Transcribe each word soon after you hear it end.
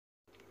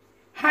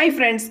Hi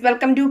friends,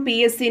 welcome to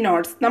PSC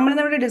Notes. നമ്മൾ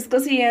ഇവിടെ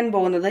discuss ചെയ്യാൻ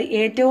പോകുന്നത്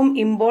ഏറ്റവും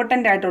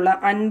ഇമ്പോർട്ടൻ്റ് ആയിട്ടുള്ള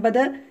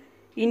 50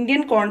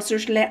 ഇന്ത്യൻ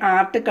കോൺസ്റ്റിറ്റ്യൂഷനിലെ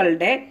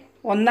ആർട്ടിക്കിളുടെ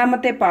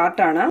ഒന്നാമത്തെ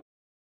പാർട്ടാണ്.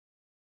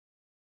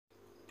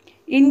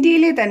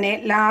 ഇന്ത്യയിലെ തന്നെ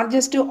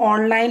ലാർജസ്റ്റ്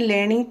ഓൺലൈൻ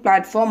ലേണിംഗ്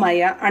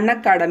പ്ലാറ്റ്ഫോമായ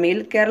അൺഅക്കാഡമിയിൽ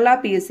കേരള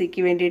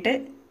PSCക്ക് വേണ്ടിയിട്ട്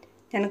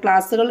ഞാൻ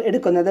ക്ലാസ്സുകൾ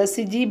എടുക്കുന്നത്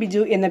സിജി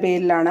ബിജു എന്ന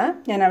പേരിലാണ്.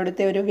 ഞാൻ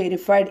അവിടുത്തെ ഒരു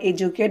വെരിഫൈഡ്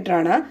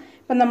എഡ്യൂക്കേറ്ററാണ്.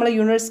 ഇപ്പം നമ്മൾ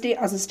യൂണിവേഴ്സിറ്റി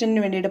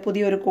അസിസ്റ്റൻറ്റിന് വേണ്ടിയിട്ട്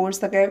പുതിയൊരു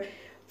കോഴ്സൊക്കെ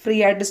ഫ്രീ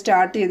ആയിട്ട്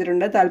സ്റ്റാർട്ട്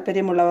ചെയ്തിട്ടുണ്ട്.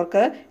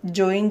 താല്പര്യമുള്ളവർക്ക്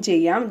ജോയിൻ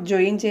ചെയ്യാം.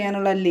 ജോയിൻ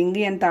ചെയ്യാനുള്ള ലിങ്ക്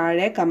ഞാൻ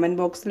താഴെ കമൻറ്റ്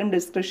ബോക്സിലും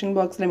ഡിസ്ക്രിപ്ഷൻ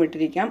ബോക്സിലും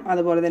ഇട്ടിരിക്കാം.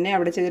 അതുപോലെ തന്നെ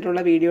അവിടെ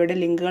ചെയ്തിട്ടുള്ള വീഡിയോയുടെ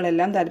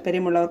ലിങ്കുകളെല്ലാം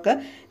താല്പര്യമുള്ളവർക്ക്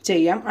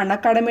ചെയ്യാം.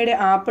 അൺഅക്കാഡമിയുടെ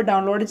ആപ്പ്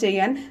ഡൗൺലോഡ്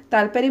ചെയ്യാൻ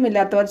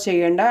താല്പര്യമില്ലാത്തവർ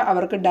ചെയ്യേണ്ട.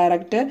 അവർക്ക്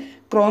ഡയറക്റ്റ്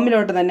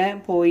ക്രോമിലോട്ട് തന്നെ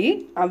പോയി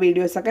ആ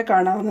വീഡിയോസൊക്കെ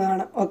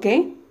കാണാവുന്നതാണ്. ഓക്കെ,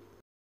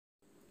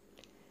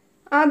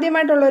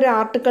 ആദ്യമായിട്ടുള്ള ഒരു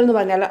ആർട്ടിക്കിൾ എന്ന്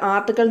പറഞ്ഞാൽ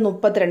ആർട്ടിക്കിൾ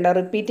 32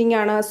 റിപ്പീറ്റിംഗ്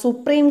ആണ്.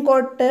 സുപ്രീം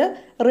കോർട്ട്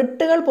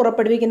റിട്ടുകൾ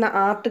പുറപ്പെടുവിക്കുന്ന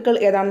ആർട്ടിക്കിൾ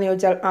ഏതാണെന്ന്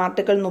ചോദിച്ചാൽ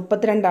ആർട്ടിക്കിൾ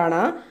 32 ആണ്.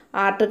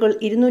 ആർട്ടിക്കിൾ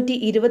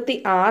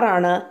 226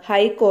 ആണ്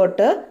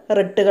ഹൈക്കോർട്ട്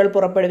റിട്ടുകൾ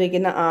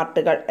പുറപ്പെടുവിക്കുന്ന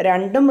ആർട്ടിക്കിൾ.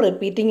 രണ്ടും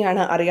റിപ്പീറ്റിംഗ്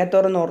ആണ്,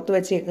 അറിയാത്തവരൊന്ന് ഓർത്തു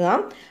വെച്ചേക്കുക.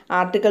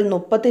 ആർട്ടിക്കിൾ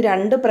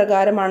 32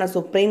 പ്രകാരമാണ്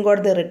സുപ്രീം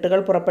കോടതി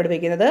റിട്ടുകൾ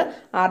പുറപ്പെടുവിക്കുന്നത്.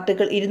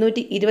 ആർട്ടിക്കിൾ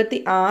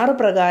 226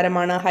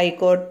 പ്രകാരമാണ്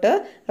ഹൈക്കോർട്ട്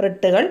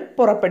റിട്ടുകൾ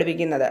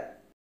പുറപ്പെടുവിക്കുന്നത്.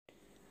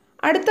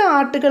 അടുത്ത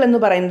ആർട്ടിക്കിൾ എന്ന്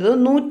പറയുന്നത്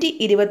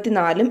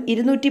 124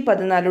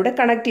 214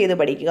 കണക്ട് ചെയ്ത്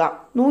പഠിക്കുക.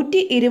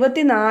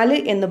 124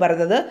 എന്ന്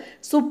പറയുന്നത്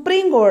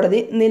സുപ്രീം കോടതി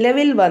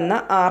നിലവിൽ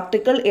വന്ന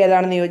ആർട്ടിക്കിൾ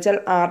ഏതാണെന്ന് ചോദിച്ചാൽ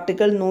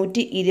ആർട്ടിക്കിൾ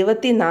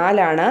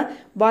 124 ആണ്.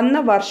 വന്ന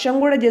വർഷം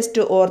കൂടെ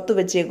ജസ്റ്റ് ഓർത്ത്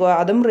വെച്ചേക്കുക,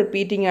 അതും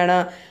റിപ്പീറ്റിംഗ് ആണ്.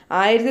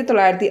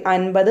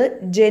 1950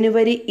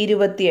 ജനുവരി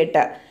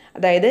 28,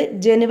 അതായത്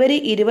ജനുവരി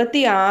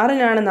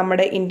 26-നാണ്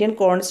നമ്മുടെ ഇന്ത്യൻ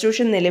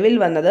കോൺസ്റ്റിറ്റ്യൂഷൻ നിലവിൽ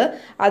വന്നത്.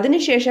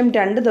 അതിനുശേഷം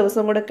 2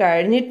 ദിവസം കൂടെ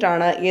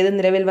കഴിഞ്ഞിട്ടാണ് ഏത്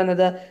നിലവിൽ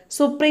വന്നത്?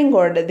 സുപ്രീം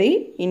കോടതി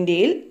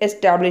ഇന്ത്യയിൽ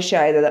എസ്റ്റാബ്ലിഷ്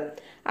ആയത്.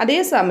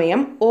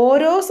 അതേസമയം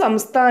ഓരോ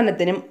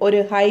സംസ്ഥാനത്തിനും ഒരു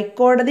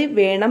ഹൈക്കോടതി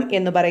വേണം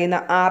എന്ന് പറയുന്ന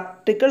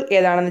ആർട്ടിക്കിൾ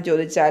ഏതാണെന്ന്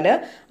ചോദിച്ചാൽ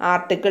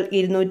ആർട്ടിക്കിൾ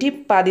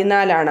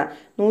 214 ആണ്.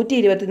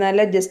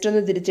 124 ജസ്റ്റ്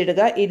ഒന്ന്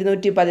തിരിച്ചിടുക,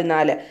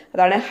 214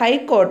 അതാണ്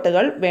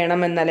ഹൈക്കോർട്ടുകൾ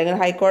വേണമെന്ന്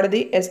അല്ലെങ്കിൽ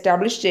ഹൈക്കോടതി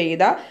എസ്റ്റാബ്ലിഷ്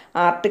ചെയ്ത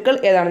ആർട്ടിക്കിൾ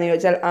ഏതാണെന്ന്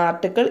ചോദിച്ചാൽ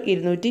ആർട്ടിക്കിൾ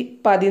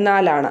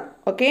 214 ആണ്.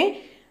 ഓക്കെ,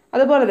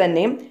 അതുപോലെ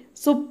തന്നെ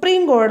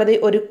സുപ്രീം കോടതി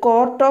ഒരു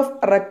കോർട്ട് ഓഫ്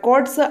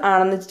റെക്കോർഡ്സ്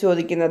ആണെന്ന്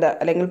ചോദിക്കുന്നത്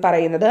അല്ലെങ്കിൽ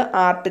പറയുന്നത്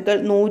ആർട്ടിക്കിൾ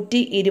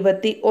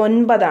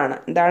 129 ആണ്.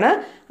 എന്താണ്?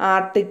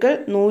 ആർട്ടിക്കിൾ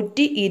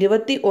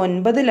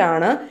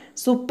 129-ലാണ്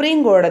സുപ്രീം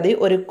കോടതി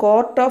ഒരു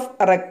കോർട്ട് ഓഫ്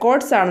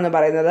റെക്കോർഡ്സ് ആണെന്ന്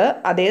പറയുന്നത്.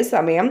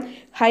 അതേസമയം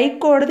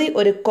ഹൈക്കോടതി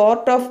ഒരു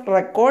കോർട്ട് ഓഫ്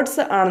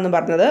റെക്കോർഡ്സ് ആണെന്ന്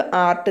പറഞ്ഞത്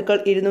ആർട്ടിക്കിൾ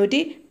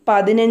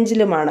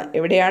 215-ലുമാണ്.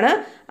 എവിടെയാണ്?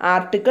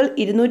 ആർട്ടിക്കിൾ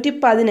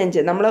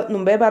 215. നമ്മൾ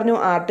മുമ്പേ പറഞ്ഞു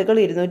ആർട്ടിക്കിൾ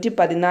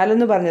 214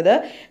 എന്ന് പറഞ്ഞത്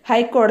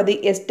ഹൈക്കോടതി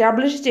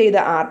എസ്റ്റാബ്ലിഷ് ചെയ്ത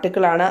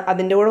ആർട്ടിക്കിളാണ്.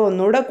 അതിൻ്റെ കൂടെ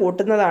ഒന്നുകൂടെ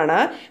കൂട്ടുന്നതാണ്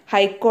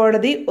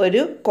ഹൈക്കോടതി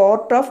ഒരു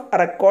കോർട്ട് ഓഫ്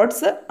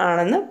റെക്കോർഡ്സ്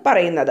ആണെന്ന്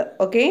പറയുന്നത്.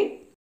 ഓക്കെ,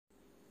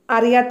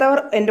 അറിയാത്തവർ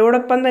എൻ്റെ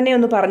കൂടൊപ്പം തന്നെ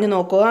ഒന്ന് പറഞ്ഞു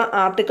നോക്കുക.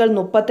 ആർട്ടിക്കിൾ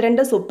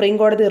 32 സുപ്രീം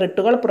കോടതി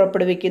റിട്ടുകൾ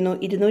പുറപ്പെടുവിക്കുന്നു.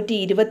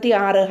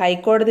 226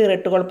 ഹൈക്കോടതി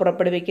റിട്ടുകൾ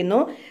പുറപ്പെടുവിക്കുന്നു.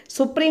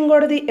 സുപ്രീം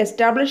കോടതി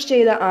എസ്റ്റാബ്ലിഷ്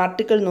ചെയ്ത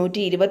ആർട്ടിക്കിൾ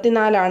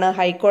 124 ആണ്.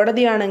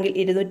 ഹൈക്കോടതിയാണെങ്കിൽ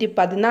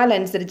 214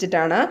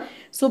 അനുസരിച്ചിട്ടാണ്.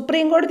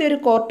 സുപ്രീം കോടതി ഒരു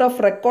കോർട്ട് ഓഫ്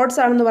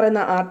റെക്കോർഡ്സ് ആണെന്ന്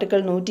പറയുന്ന ആർട്ടിക്കിൾ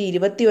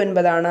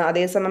 129 ആണ്.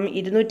 അതേസമയം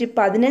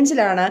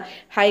 215-ലാണ്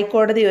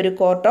ഹൈക്കോടതി ഒരു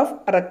കോർട്ട് ഓഫ്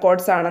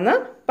റെക്കോർഡ്സ് ആണെന്ന്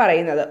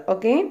പറയുന്നത്.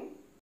 ഓക്കെ,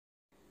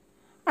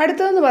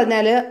 അടുത്തതെന്ന്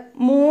പറഞ്ഞാൽ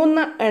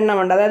 3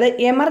 എണ്ണമുണ്ട്. അതായത്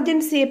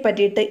എമർജൻസിയെ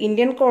പറ്റിയിട്ട്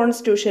ഇന്ത്യൻ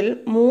കോൺസ്റ്റിറ്റ്യൂഷനിൽ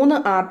 3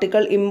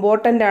 ആർട്ടിക്കിൾ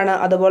ഇമ്പോർട്ടൻ്റ് ആണ്,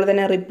 അതുപോലെ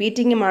തന്നെ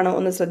റിപ്പീറ്റിങ്ങുമാണ്.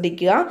 ഒന്ന്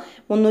ശ്രദ്ധിക്കുക.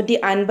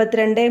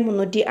 352,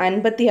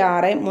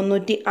 356,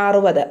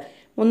 360.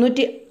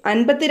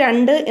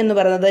 352 എന്ന്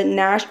പറയുന്നത്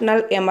നാഷണൽ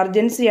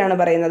എമർജൻസിയാണ്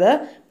പറയുന്നത്.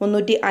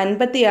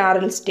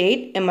 356-ൽ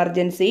സ്റ്റേറ്റ്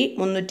എമർജൻസി,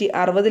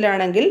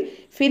 360-ലാണെങ്കിൽ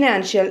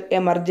ഫിനാൻഷ്യൽ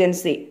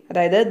എമർജൻസി.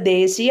 അതായത്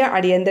ദേശീയ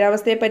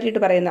അടിയന്തരാവസ്ഥയെ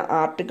പറ്റിയിട്ട് പറയുന്ന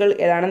ആർട്ടിക്കിൾ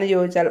ഏതാണെന്ന്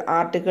ചോദിച്ചാൽ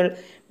ആർട്ടിക്കിൾ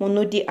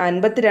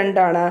 352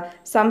 ആണ്.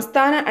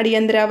 സംസ്ഥാന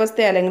അടിയന്തരാവസ്ഥ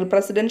അല്ലെങ്കിൽ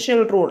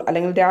പ്രസിഡൻഷ്യൽ റൂൾ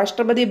അല്ലെങ്കിൽ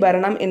രാഷ്ട്രപതി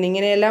ഭരണം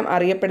എന്നിങ്ങനെയെല്ലാം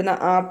അറിയപ്പെടുന്ന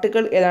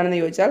ആർട്ടിക്കിൾ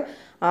ഏതാണെന്ന് ചോദിച്ചാൽ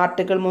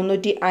ആർട്ടിക്കിൾ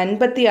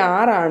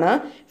 356 ആണ്.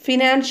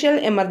 ഫിനാൻഷ്യൽ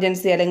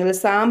എമർജൻസി അല്ലെങ്കിൽ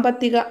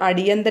സാമ്പത്തിക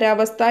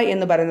അടിയന്തരാവസ്ഥ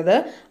എന്ന് പറയുന്നത്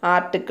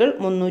ആർട്ടിക്കിൾ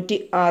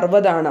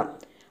 360 ആണ്.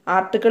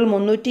 ആർട്ടിക്കിൾ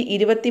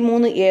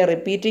 323A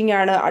റിപ്പീറ്റിംഗ്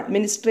ആണ്.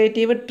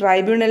 അഡ്മിനിസ്ട്രേറ്റീവ്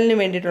ട്രൈബ്യൂണലിന്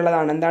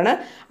വേണ്ടിയിട്ടുള്ളതാണ്. എന്താണ്?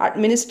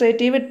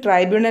 അഡ്മിനിസ്ട്രേറ്റീവ്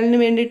ട്രൈബ്യൂണലിന്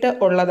വേണ്ടിയിട്ട്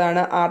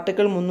ഉള്ളതാണ്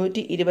ആർട്ടിക്കിൾ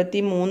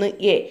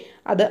 323A.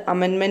 അത്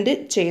അമെൻമെൻറ്റ്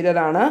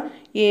ചെയ്തതാണ്.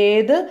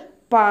 ഏത്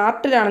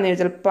പാർട്ടിലാണെന്ന്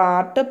ചോദിച്ചാൽ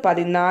പാർട്ട്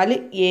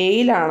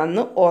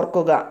 14A-യിലാണെന്ന്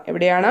ഓർക്കുക.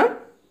 എവിടെയാണ്?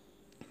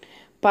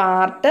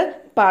 പാർട്ട്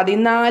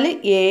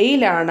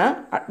 14A-യിലാണ്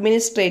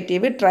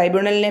അഡ്മിനിസ്ട്രേറ്റീവ്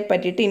ട്രൈബ്യൂണലിനെ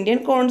പറ്റിയിട്ട് ഇന്ത്യൻ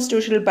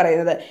കോൺസ്റ്റിറ്റ്യൂഷനിൽ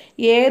പറയുന്നത്.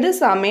 ഏത്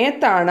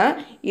സമയത്താണ്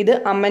ഇത്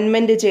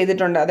അമെൻമെൻറ്റ്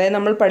ചെയ്തിട്ടുണ്ട്? അതായത്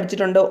നമ്മൾ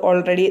പഠിച്ചിട്ടുണ്ട്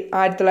ഓൾറെഡി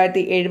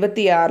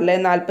 1976-ലെ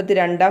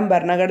 42-ാം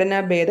ഭരണഘടനാ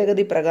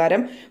ഭേദഗതി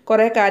പ്രകാരം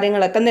കുറേ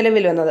കാര്യങ്ങളൊക്കെ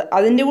നിലവിൽ വന്നത്.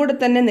 അതിൻ്റെ കൂടെ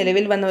തന്നെ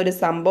നിലവിൽ വന്ന ഒരു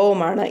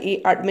സംഭവമാണ് ഈ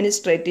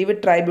അഡ്മിനിസ്ട്രേറ്റീവ്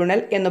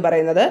ട്രൈബ്യൂണൽ എന്ന്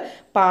പറയുന്നത്.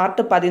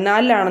 പാർട്ട്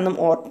 14-ലാണെന്നും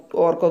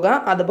ഓർക്കുക.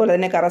 അതുപോലെ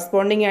തന്നെ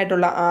കറസ്പോണ്ടിങ്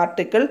ആയിട്ടുള്ള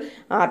ആർട്ടിക്കിൾ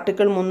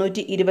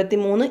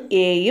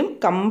 323A-യും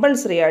കമ്പൾസറി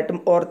ആയിട്ടും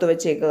ഓർത്തു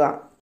വെച്ചേക്കുക.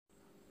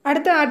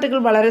 അടുത്ത ആർട്ടിക്കിൾ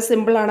വളരെ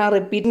സിമ്പിളാണ്,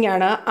 റിപ്പീറ്റിംഗ്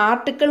ആണ്.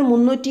 ആർട്ടിക്കിൾ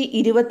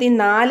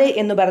 324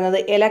 എന്ന് പറയുന്നത്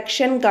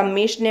ഇലക്ഷൻ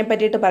കമ്മീഷനെ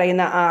പറ്റിയിട്ട്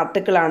പറയുന്ന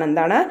ആർട്ടിക്കിളാണ്.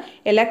 എന്താണ്?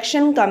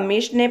 ഇലക്ഷൻ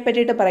കമ്മീഷനെ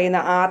പറ്റിയിട്ട്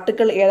പറയുന്ന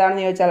ആർട്ടിക്കിൾ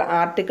ഏതാണെന്ന് ചോദിച്ചാൽ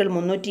ആർട്ടിക്കിൾ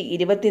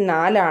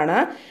 324 ആണ്.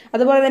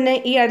 അതുപോലെ തന്നെ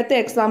ഈ അടുത്ത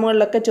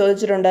എക്സാമുകളിലൊക്കെ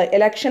ചോദിച്ചിട്ടുണ്ട്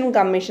ഇലക്ഷൻ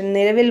കമ്മീഷൻ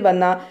നിലവിൽ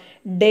വന്ന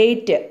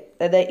ഡേറ്റ്,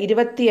 അതായത്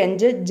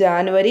 25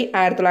 ജാനുവരി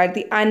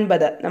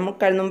 1950.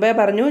 നമുക്ക് മുമ്പേ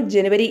പറഞ്ഞു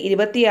ജനുവരി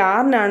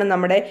 26-നാണ്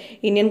നമ്മുടെ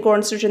ഇന്ത്യൻ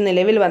കോൺസ്റ്റിറ്റ്യൂഷൻ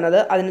നിലവിൽ വന്നത്.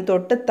 അതിന്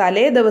തൊട്ട്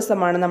തലേ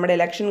ദിവസമാണ് നമ്മുടെ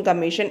ഇലക്ഷൻ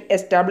കമ്മീഷൻ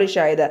എസ്റ്റാബ്ലിഷ്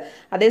ആയത്.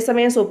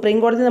 അതേസമയം സുപ്രീം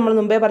കോടതി നമ്മൾ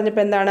മുമ്പേ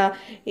പറഞ്ഞപ്പോൾ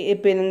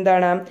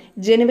എന്താണ്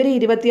ജനുവരി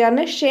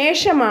 26-ന്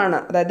ശേഷമാണ്,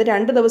 അതായത്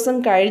 2 ദിവസം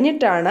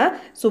കഴിഞ്ഞിട്ടാണ്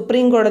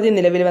സുപ്രീം കോടതി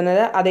നിലവിൽ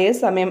വന്നത്.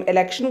 അതേസമയം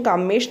ഇലക്ഷൻ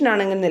കമ്മീഷൻ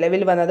ആണെങ്കിൽ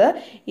നിലവിൽ വന്നത്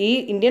ഈ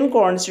ഇന്ത്യൻ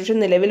കോൺസ്റ്റിറ്റ്യൂഷൻ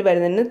നിലവിൽ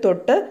വരുന്നതിന്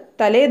തൊട്ട്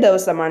തലേ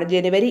ദിവസമാണ്.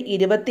 ജനുവരി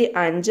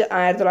 25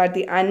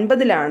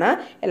 1950-ലാണ്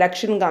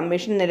ഇലക്ഷൻ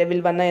കമ്മീഷൻ നിലവിൽ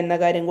വന്ന എന്ന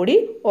കാര്യം കൂടി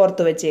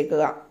ഓർത്തു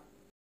വെച്ചേക്കുക.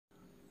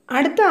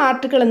 അടുത്ത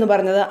ആർട്ടിക്കിൾ എന്ന്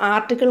പറഞ്ഞത്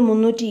ആർട്ടിക്കിൾ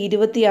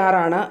 326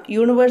 ആണ്.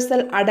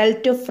 യൂണിവേഴ്സൽ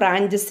അഡൽട്ട്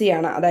ഫ്രാഞ്ചൈസി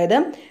ആണ്. അതായത്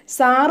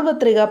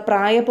സാർവത്രിക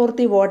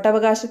പ്രായപൂർത്തി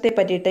വോട്ടവകാശത്തെ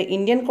പറ്റിയിട്ട്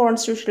ഇന്ത്യൻ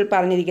കോൺസ്റ്റിറ്റ്യൂഷനിൽ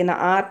പറഞ്ഞിരിക്കുന്ന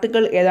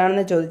ആർട്ടിക്കിൾ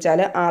ഏതാണെന്ന്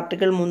ചോദിച്ചാൽ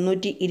ആർട്ടിക്കിൾ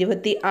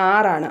 326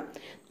 ആണ്.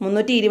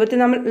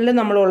 324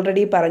 നമ്മൾ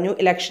ഓൾറെഡി പറഞ്ഞു,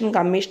 ഇലക്ഷൻ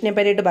കമ്മീഷനെ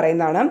പറ്റിയിട്ട്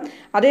പറയുന്നതാണ്.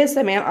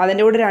 അതേസമയം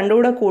അതിൻ്റെ കൂടെ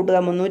രണ്ടുകൂടെ കൂട്ടുക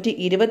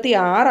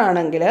 326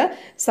 ആണെങ്കിൽ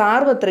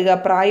സാർവത്രിക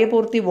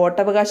പ്രായപൂർത്തി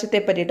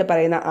വോട്ടവകാശത്തെ പറ്റിയിട്ട്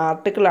പറയുന്ന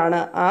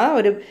ആർട്ടിക്കിളാണ്. ആ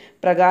ഒരു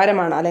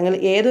പ്രകാരമാണ് അല്ലെങ്കിൽ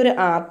ഏതൊരു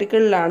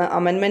ആർട്ടിക്കിളിലാണ്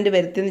അമെൻമെൻറ്റ്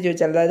വരുത്തിയെന്ന്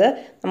ചോദിച്ചാൽ, അതായത്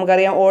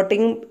നമുക്കറിയാം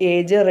വോട്ടിംഗ്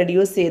ഏജ്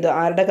റെഡ്യൂസ് ചെയ്തു.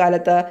 ആരുടെ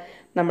കാലത്ത്?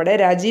 നമ്മുടെ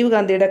രാജീവ്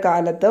ഗാന്ധിയുടെ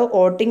കാലത്ത്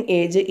വോട്ടിംഗ്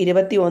ഏജ്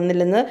 21-ൽ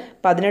നിന്ന്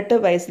 18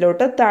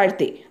 വയസ്സിലോട്ട്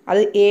താഴ്ത്തി.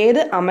 അത് ഏത്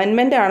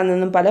അമെൻമെൻ്റ്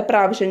ആണെന്നൊന്നും പല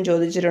പ്രാവശ്യം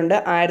ചോദിച്ചിട്ടുണ്ട്.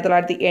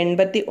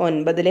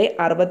 1989-ലെ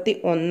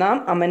 61-ാം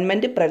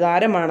അമെൻമെൻറ്റ്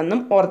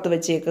പ്രകാരമാണെന്നും ഓർത്ത്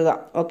വെച്ചേക്കുക.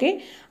 ഓക്കെ,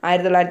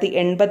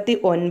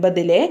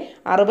 1989-ലെ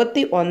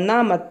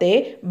 61-ാമത്തെ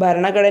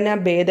ഭരണഘടനാ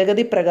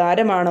ഭേദഗതി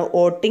പ്രകാരമാണ്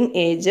വോട്ടിംഗ്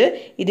ഏജ്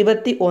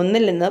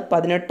 21-ൽ നിന്ന്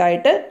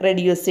 18ആയിട്ട്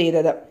റെഡ്യൂസ്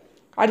ചെയ്തത്.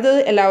 അടുത്തത്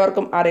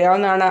എല്ലാവർക്കും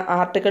അറിയാവുന്നതാണ്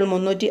ആർട്ടിക്കിൾ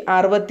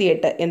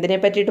 368. എന്തിനെ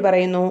പറ്റിയിട്ട്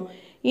പറയുന്നു?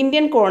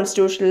 ഇന്ത്യൻ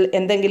കോൺസ്റ്റിറ്റ്യൂഷനിൽ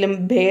എന്തെങ്കിലും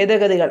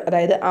ഭേദഗതികൾ,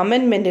 അതായത്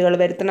അമെൻമെൻറ്റുകൾ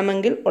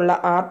വരുത്തണമെങ്കിൽ ഉള്ള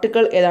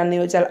ആർട്ടിക്കിൾ ഏതാണെന്ന്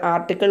ചോദിച്ചാൽ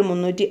ആർട്ടിക്കിൾ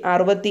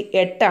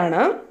 368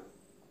 ആണ്.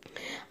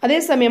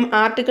 അതേസമയം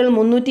ആർട്ടിക്കിൾ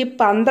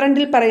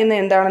 312 പറയുന്ന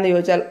എന്താണെന്ന്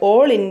ചോദിച്ചാൽ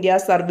ഓൾ ഇന്ത്യ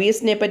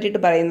സർവീസിനെ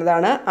പറ്റിയിട്ട്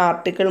പറയുന്നതാണ്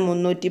ആർട്ടിക്കിൾ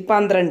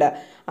 312.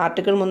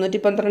 ആർട്ടിക്കിൾ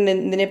 312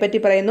 എന്തിനെ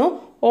പറ്റി പറയുന്നു?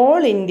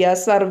 All India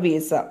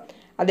service.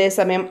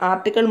 അതേസമയം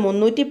ആർട്ടിക്കിൾ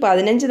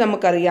 315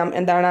 നമുക്കറിയാം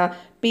എന്താണ്?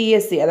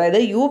 PSC, അതായത്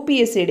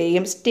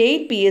UPSCയുടെയും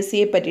സ്റ്റേറ്റ്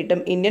PSCയെ പറ്റിയിട്ടും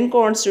ഇന്ത്യൻ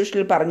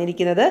കോൺസ്റ്റിറ്റ്യൂഷനിൽ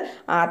പറഞ്ഞിരിക്കുന്നത്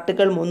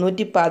ആർട്ടിക്കിൾ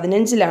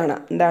 315-ലാണ്.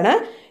 എന്താണ്?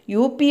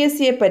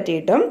 UPSCയെ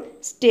പറ്റിയിട്ടും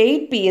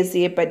സ്റ്റേറ്റ്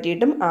PSCയെ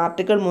പറ്റിയിട്ടും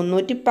ആർട്ടിക്കിൾ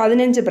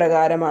 315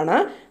 പ്രകാരമാണ്.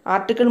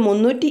 ആർട്ടിക്കിൾ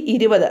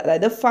 320,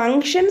 അതായത്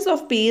ഫങ്ഷൻസ്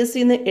ഓഫ് PSC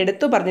എന്ന്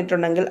എടുത്തു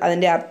പറഞ്ഞിട്ടുണ്ടെങ്കിൽ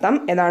അതിൻ്റെ അർത്ഥം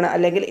ഏതാണ്,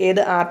 അല്ലെങ്കിൽ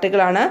ഏത്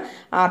ആർട്ടിക്കിളാണ്?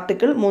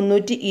 ആർട്ടിക്കിൾ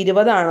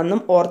 320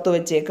 ആണെന്നും ഓർത്തു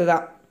വെച്ചേക്കുക.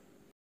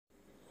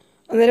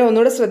 അന്നേരം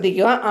ഒന്നുകൂടെ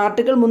ശ്രദ്ധിക്കുക,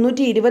 ആർട്ടിക്കിൾ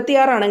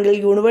 326 ആണെങ്കിൽ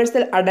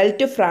യൂണിവേഴ്സൽ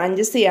അഡൽട്ട്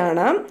ഫ്രാഞ്ചൈസി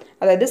ആണ്.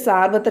 അതായത്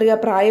സാർവത്രിക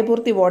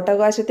പ്രായപൂർത്തി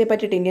വോട്ടവകാശത്തെ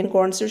പറ്റിയിട്ട് ഇന്ത്യൻ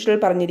കോൺസ്റ്റിറ്റ്യൂഷനിൽ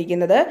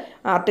പറഞ്ഞിരിക്കുന്നത്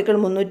ആർട്ടിക്കിൾ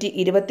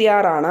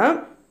 326 ആണ്.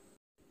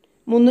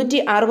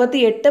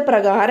 368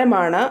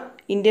 പ്രകാരമാണ്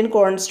ഇന്ത്യൻ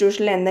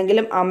കോൺസ്റ്റിറ്റ്യൂഷനിൽ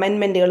എന്തെങ്കിലും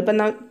അമെൻമെൻറ്റുകൾ,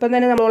 ഇപ്പം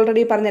തന്നെ നമ്മൾ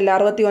ഓൾറെഡി പറഞ്ഞല്ലോ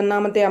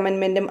 61-ാമത്തെ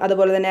അമെൻമെൻറ്റും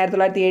അതുപോലെ തന്നെ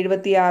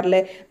 1976-ലെ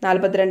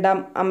 42-ാം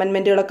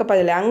അമെൻമെൻറ്റുകളൊക്കെ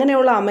പറഞ്ഞില്ലേ.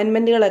 അങ്ങനെയുള്ള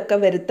അമെൻമെൻറ്റുകളൊക്കെ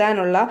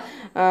വരുത്താനുള്ള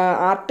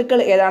ആർട്ടിക്കിൾ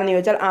ഏതാണെന്ന്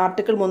ചോദിച്ചാൽ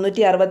ആർട്ടിക്കിൾ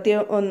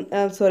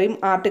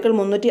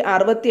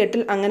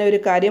 368-ൽ അങ്ങനെ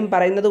ഒരു കാര്യം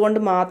പറയുന്നത്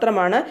കൊണ്ട്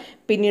മാത്രമാണ്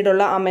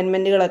പിന്നീടുള്ള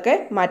അമെൻമെൻറ്റുകളൊക്കെ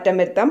മാറ്റം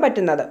വരുത്താൻ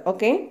പറ്റുന്നത്.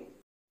 ഓക്കെ,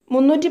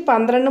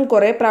 312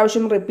 കുറേ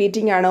പ്രാവശ്യം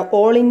റിപ്പീറ്റിംഗ് ആണ്.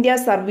 ഓൾ ഇന്ത്യ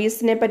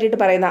സർവീസിനെ പറ്റിയിട്ട്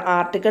പറയുന്ന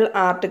ആർട്ടിക്കിൾ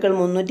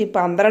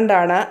 312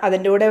 ആണ്.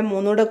 അതിൻ്റെ കൂടെ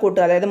 3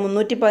 കൂട്ടുക, അതായത്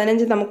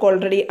 315 നമുക്ക്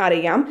ഓൾറെഡി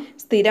അറിയാം,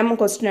 സ്ഥിരം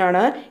ക്വസ്റ്റ്യൻ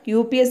ആണ്.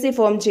 UPSC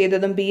ഫോം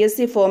ചെയ്തതും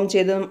PSC ഫോം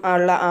ചെയ്തതും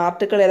ഉള്ള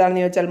ആർട്ടിക്കിൾ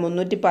ഏതാണെന്ന് ചോദിച്ചാൽ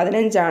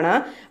 315 ആണ്.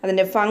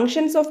 അതിൻ്റെ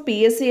ഫങ്ഷൻസ് ഓഫ്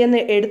PSC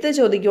എന്ന് എടുത്ത്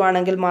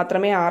ചോദിക്കുവാണെങ്കിൽ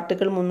മാത്രമേ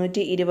ആർട്ടിക്കിൾ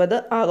 320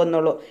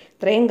 ആകുന്നുള്ളൂ.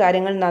 ഇത്രയും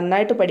കാര്യങ്ങൾ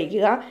നന്നായിട്ട്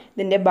പഠിക്കുക.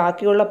 ഇതിൻ്റെ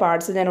ബാക്കിയുള്ള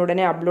പാർട്സ് ഞാൻ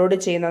ഉടനെ അപ്ലോഡ്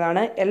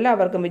ചെയ്യുന്നതാണ്.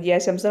 എല്ലാവർക്കും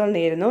വിജയാശംസകൾ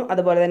നേരുന്നു.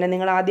 അതുപോലെ തന്നെ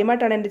നിങ്ങൾ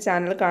ആദ്യമായിട്ടാണ് എൻ്റെ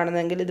ചാനൽ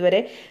കാണുന്നതെങ്കിൽ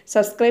ഇതുവരെ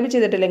സബ്സ്ക്രൈബ്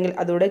ചെയ്തിട്ടില്ലെങ്കിൽ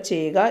അതുകൂടെ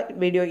ചെയ്യുക.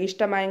 വീഡിയോ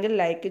ഇഷ്ടമായെങ്കിൽ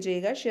ലൈക്ക്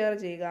ചെയ്യുക, ഷെയർ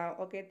ചെയ്യുക.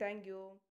 Okay, thank you.